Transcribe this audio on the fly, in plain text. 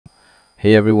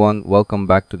Hey everyone, welcome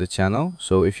back to the channel.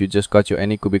 So if you just got your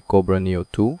Anycubic Kobra Neo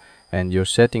 2 and you're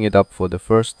setting it up for the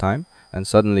first time and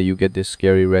suddenly you get this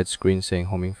scary red screen saying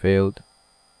homing failed,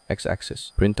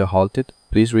 x-axis, printer halted,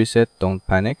 please reset, don't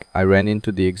panic. I ran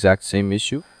into the exact same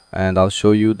issue and I'll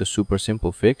show you the super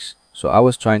simple fix. So I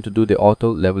was trying to do the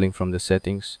auto leveling from the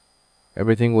settings.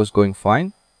 Everything was going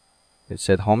fine. It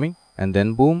said homing and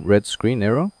then boom, red screen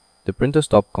error. The printer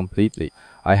stopped completely.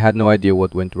 I had no idea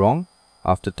what went wrong.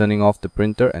 After turning off the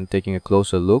printer and taking a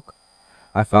closer look,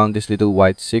 I found this little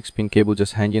white 6-pin cable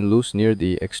just hanging loose near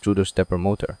the extruder stepper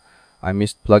motor. I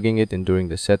missed plugging it in during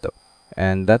the setup,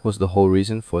 and that was the whole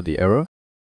reason for the error.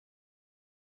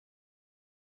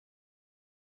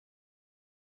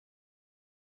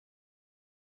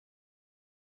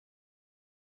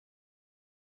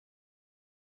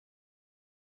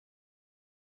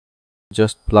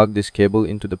 Just plug this cable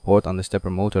into the port on the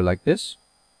stepper motor like this.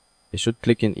 It should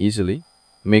click in easily.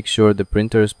 Make sure the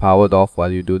printer is powered off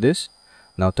while you do this.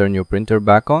 Now turn your printer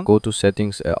back on, go to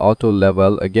settings, auto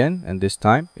level again, and this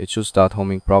time it should start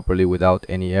homing properly without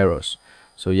any errors.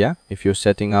 So yeah, if you're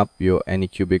setting up your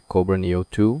Anycubic Kobra Neo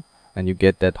 2 and you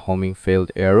get that homing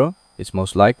failed error, it's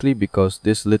most likely because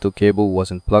this little cable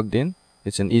wasn't plugged in.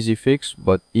 It's an easy fix,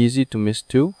 but easy to miss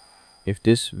too. If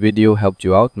this video helped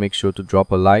you out, make sure to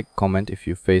drop a like, comment if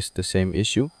you faced the same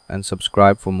issue, and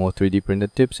subscribe for more 3D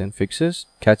printed tips and fixes.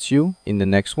 Catch you in the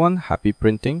next one. Happy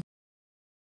printing!